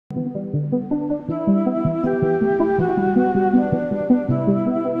Hello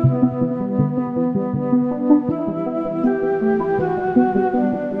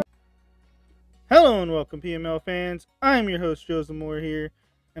and welcome, PML fans. I'm your host, Joseph Moore here,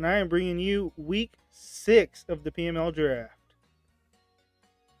 and I am bringing you Week 6 of the PML Draft.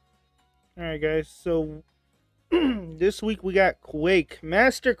 Alright, guys, so this week we got Quake,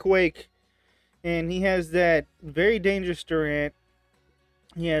 Master Quake, and he has that very dangerous Durant.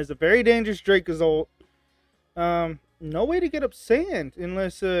 He has a very dangerous Dracozolt. No way to get up sand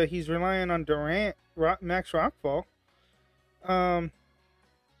unless he's relying on Durant, Max Rockfall.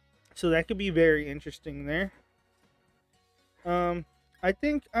 So that could be very interesting there. I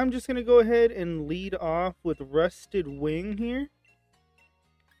think I'm just going to go ahead and lead off with Rusted Wing here.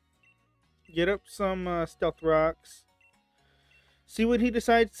 Get up some Stealth Rocks. See what he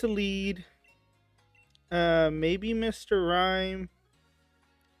decides to lead. Maybe Mr. Rhyme.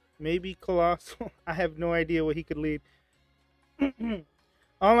 Maybe Colossal. I have no idea what he could lead.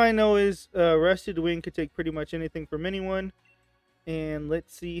 All I know is Rusted Wing could take pretty much anything from anyone. And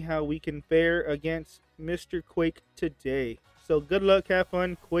let's see how we can fare against Mr. Quake today. So good luck, have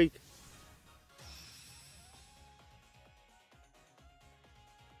fun, Quake.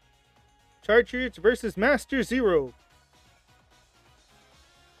 Chartriots versus Master Zero.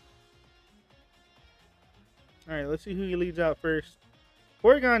 Alright, let's see who he leads out first.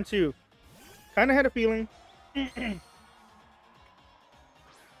 Oregon 2. Kinda had a feeling.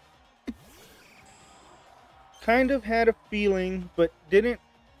 Kind of had a feeling, but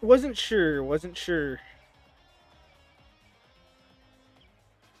wasn't sure.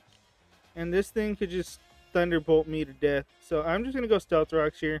 And this thing could just thunderbolt me to death. So I'm just going to go Stealth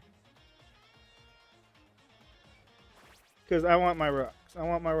Rocks here. Because I want my rocks. I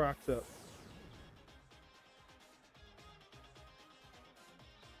want my rocks up.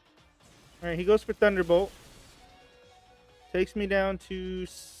 Alright, he goes for Thunderbolt. Takes me down to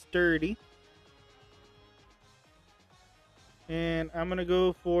Sturdy. And I'm going to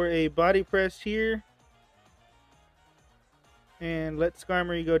go for a Body Press here. And let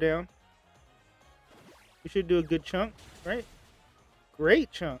Skarmory go down. We should do a good chunk, right?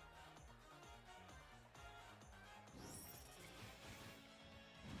 Great chunk.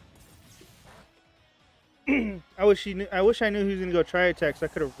 I wish I knew he was gonna go Tri Attack so I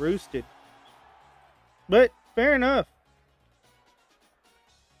could have roosted. But fair enough.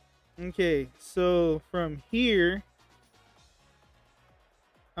 Okay, so from here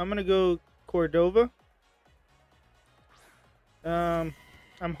I'm gonna go Cordova.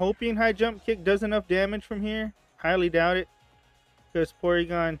 I'm hoping High Jump Kick does enough damage from here. Highly doubt it, because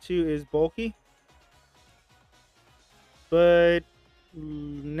Porygon 2 is bulky. But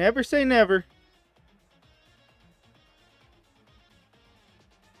never say never.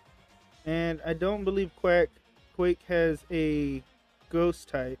 And I don't believe Quake has a Ghost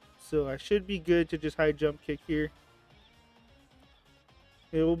type, so I should be good to just High Jump Kick here.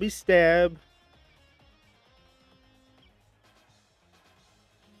 It will be Stab.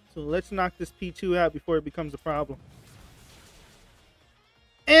 So let's knock this P2 out before it becomes a problem.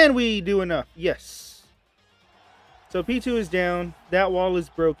 And we do enough. Yes. So P2 is down. That wall is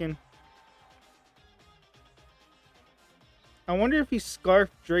broken. I wonder if he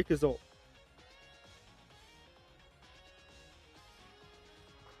Scarfed Dracozolt.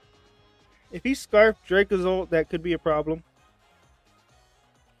 If he Scarfed Dracozolt, that could be a problem.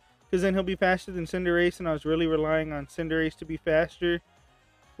 Because then he'll be faster than Cinderace, and I was really relying on Cinderace to be faster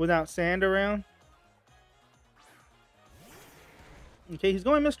without sand around. Okay, he's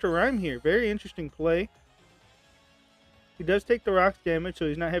going Mr. Rhyme here. Very interesting play. He does take the rocks damage, so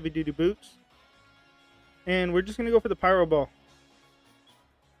he's not heavy duty boots. And we're just going to go for the Pyro Ball.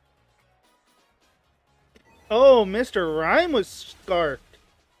 Oh, Mr. Rhyme was scarfed.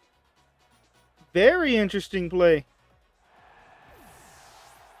 Very interesting play.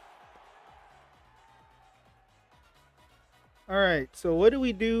 Alright, so what do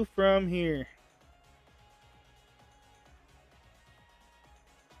we do from here?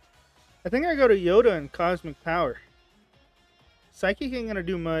 I think I go to Yoda and Cosmic Power. Psychic ain't gonna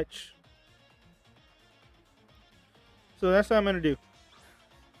do much. So that's what I'm gonna do.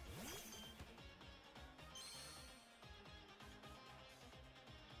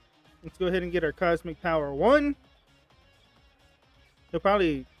 Let's go ahead and get our Cosmic Power 1. He'll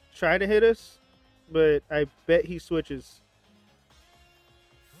probably try to hit us, but I bet he switches.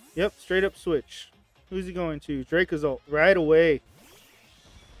 Yep, straight up switch. Who's he going to? Dracozolt right away.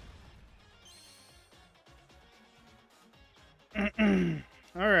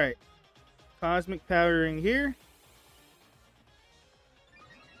 Alright. Cosmic Powering here.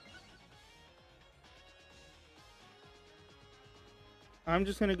 I'm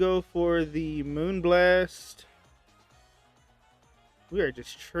just gonna go for the Moonblast. We are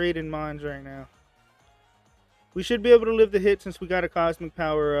just trading mons right now. We should be able to live the hit since we got a Cosmic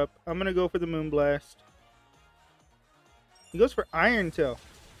Power up. I'm gonna go for the Moonblast. He goes for Iron Tail.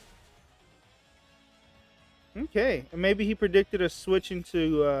 Okay, and maybe he predicted us switching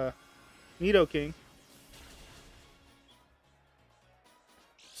to Nidoking.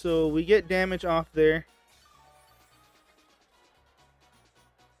 So we get damage off there.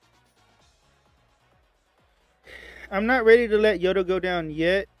 I'm not ready to let Yoda go down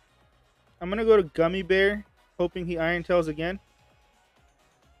yet. I'm going to go to Gummy Bear, hoping he Iron Tails again.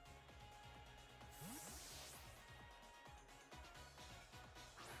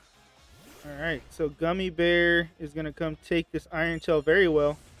 Alright, so Gummy Bear is going to come take this Iron Tail very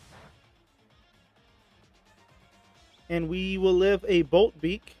well. And we will live a Bolt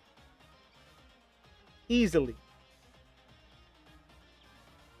Beak easily.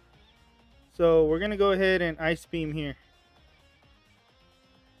 So we're going to go ahead and Ice Beam here.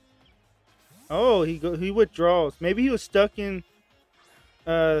 Oh, he withdraws. Maybe he was stuck in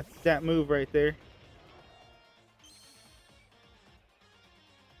that move right there.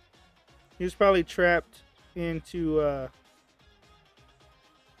 He was probably trapped into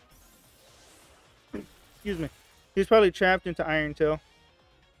excuse me. He was probably trapped into Iron Tail.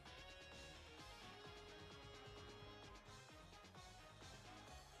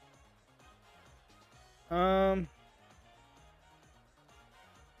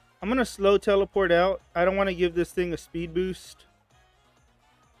 I'm going to slow teleport out. I don't want to give this thing a speed boost.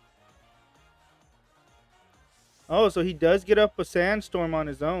 Oh, so he does get up a Sandstorm on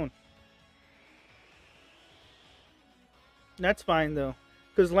his own. That's fine, though.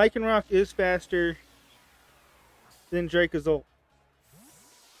 Because Lycanroc is faster than Dracozolt.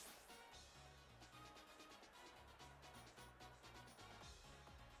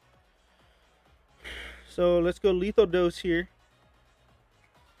 So let's go Lethal Dose here.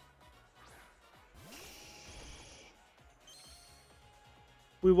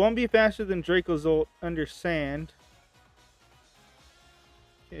 We won't be faster than Dracozolt under Sand.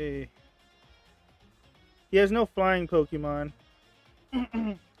 Okay. He has no flying Pokemon.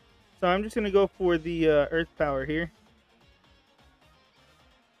 So I'm just going to go for the Earth Power here.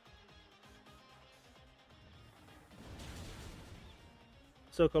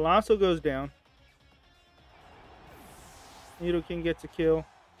 So Colossal goes down. Nidoking gets a kill.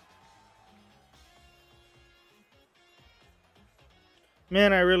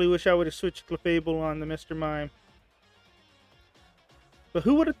 Man, I really wish I would have switched Clefable on the Mr. Mime. But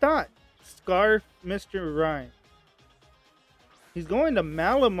who would have thought? Scarf Mr. Rhyme. He's going to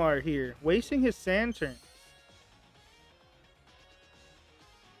Malamar here, wasting his Sand turn.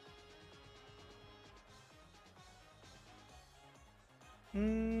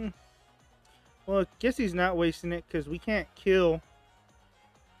 Well, I guess he's not wasting it because we can't kill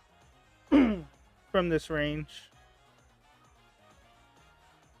from this range.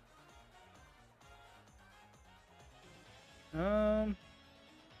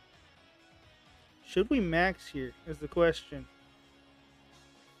 Should we max here is the question.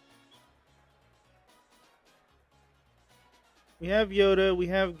 We have Yoda, we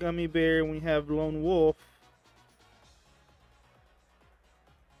have Gummy Bear, and we have Lone Wolf.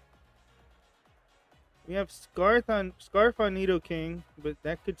 We have Scarf on Nidoking, but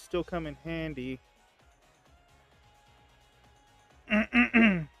that could still come in handy.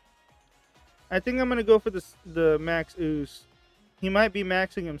 I think I'm gonna go for the Max Ooze. He might be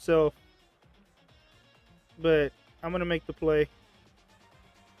maxing himself, but I'm gonna make the play.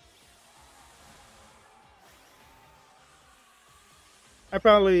 I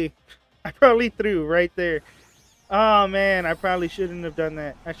probably threw right there. Oh man, I probably shouldn't have done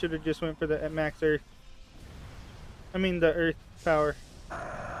that. I should have just went for the Max Earth. I mean the Earth Power.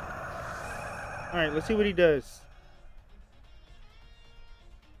 Alright, let's see what he does.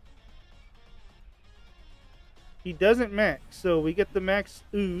 He doesn't max, so we get the Max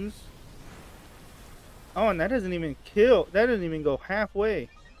Ooze. Oh, and that doesn't even kill. That doesn't even go halfway.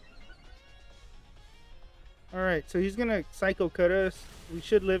 Alright, so he's gonna Psycho Cut us. We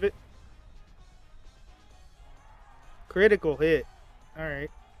should live it. Critical hit.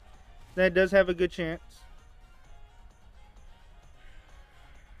 Alright. That does have a good chance.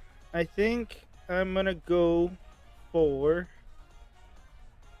 I think I'm gonna go for...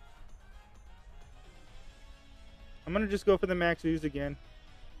 I'm gonna just go for the Max Ooze again.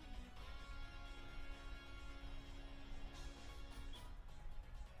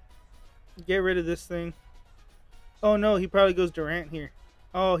 Get rid of this thing. Oh no, he probably goes Durant here.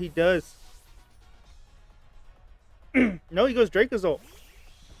 Oh, he does. No, he goes Dracozolt.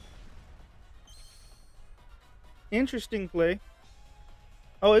 Interesting play.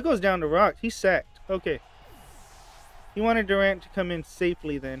 Oh, it goes down to rocks. He's sacked. Okay. He wanted Durant to come in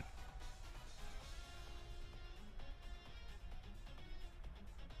safely then.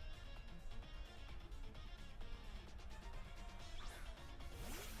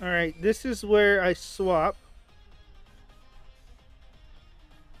 Alright, this is where I swap.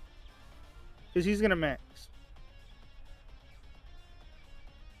 Because he's going to max.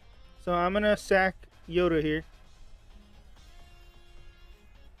 So I'm going to sack Yoda here.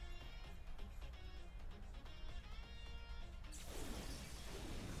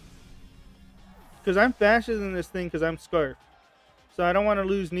 Because I'm faster than this thing because I'm Scarf. So I don't want to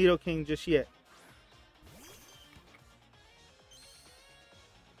lose Nidoking just yet.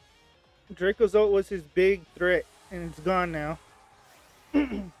 Dracozolt was his big threat, and it's gone now.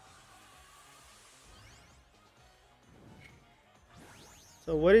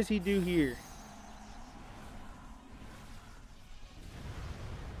 So what does he do here?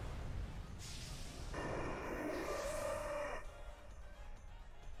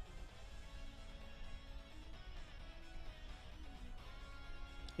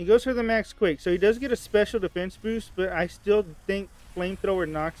 He goes for the max Quake, so he does get a special defense boost, but I still think Flamethrower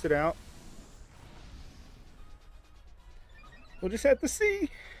knocks it out. We'll just have to see.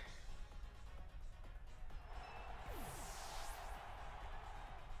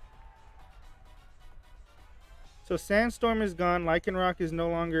 So Sandstorm is gone. Lycanroc is no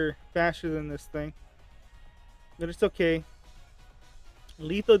longer faster than this thing. But it's okay.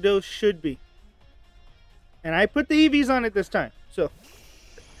 Lethal Dose should be. And I put the EVs on it this time. So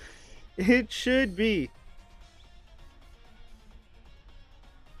it should be.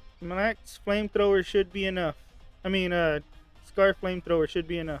 Max Flamethrower should be enough. I mean, Scarf Flamethrower should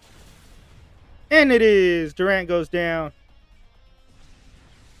be enough. And it is! Durant goes down.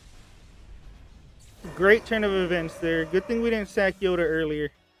 Great turn of events there. Good thing we didn't sack Yoda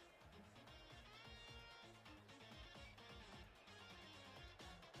earlier.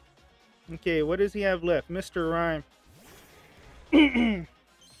 Okay, what does he have left? Mr. Rhyme.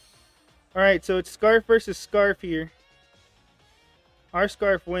 Alright, so it's Scarf versus Scarf here. Our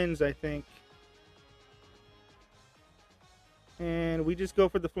Scarf wins, I think. And we just go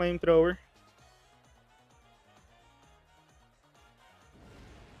for the Flamethrower.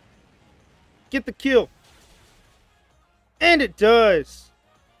 Get the kill. And it does.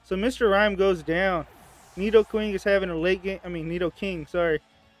 So Mr. Rhyme goes down. Nidoking is having a late game. I mean, Nidoking, sorry.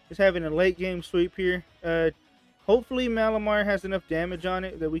 Is having a late game sweep here. Hopefully Malamar has enough damage on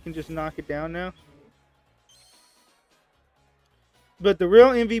it that we can just knock it down now. But the real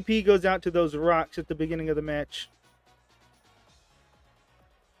MVP goes out to those rocks at the beginning of the match.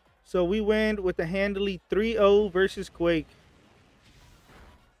 So we win with a handily 3-0 versus Quake.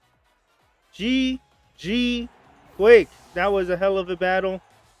 GG Quake. That was a hell of a battle.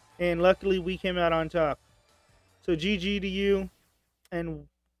 And luckily we came out on top. So GG to you. And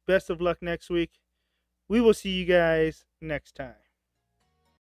best of luck next week. We will see you guys next time.